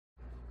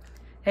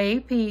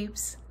Hey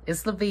peeps,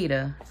 it's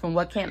LaVeeda from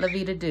What Can't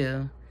LaVeeda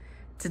Do?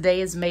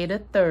 Today is May the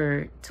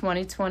 3rd,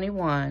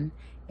 2021,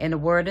 and the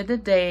word of the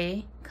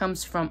day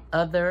comes from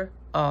other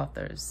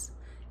authors.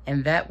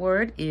 And that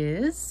word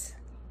is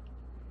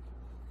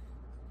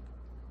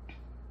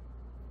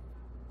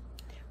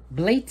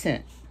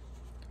blatant.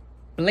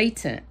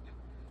 Blatant.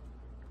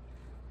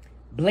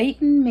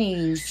 Blatant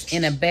means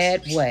in a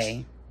bad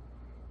way,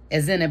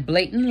 as in a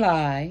blatant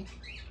lie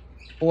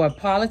or a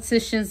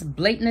politician's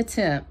blatant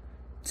attempt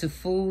to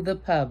fool the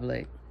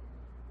public.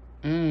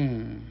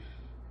 The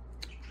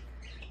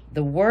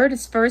word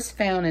is first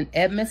found in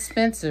Edmund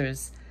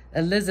Spenser's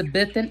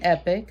Elizabethan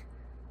epic,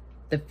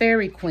 The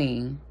Fairy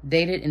Queen,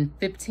 dated in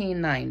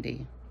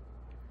 1590.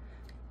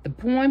 The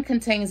poem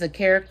contains a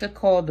character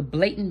called the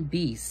Blatant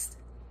Beast,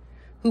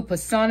 who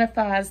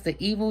personifies the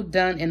evil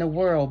done in the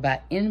world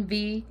by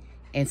envy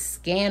and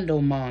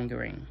scandal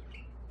mongering.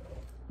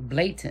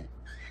 Blatant.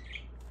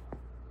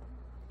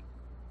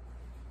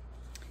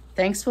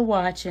 Thanks for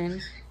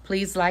watching.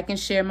 Please like and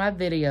share my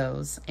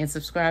videos and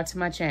subscribe to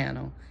my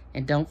channel.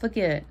 And don't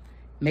forget,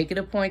 make it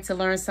a point to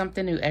learn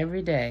something new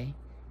every day.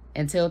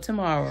 Until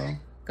tomorrow,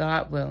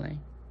 God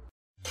willing.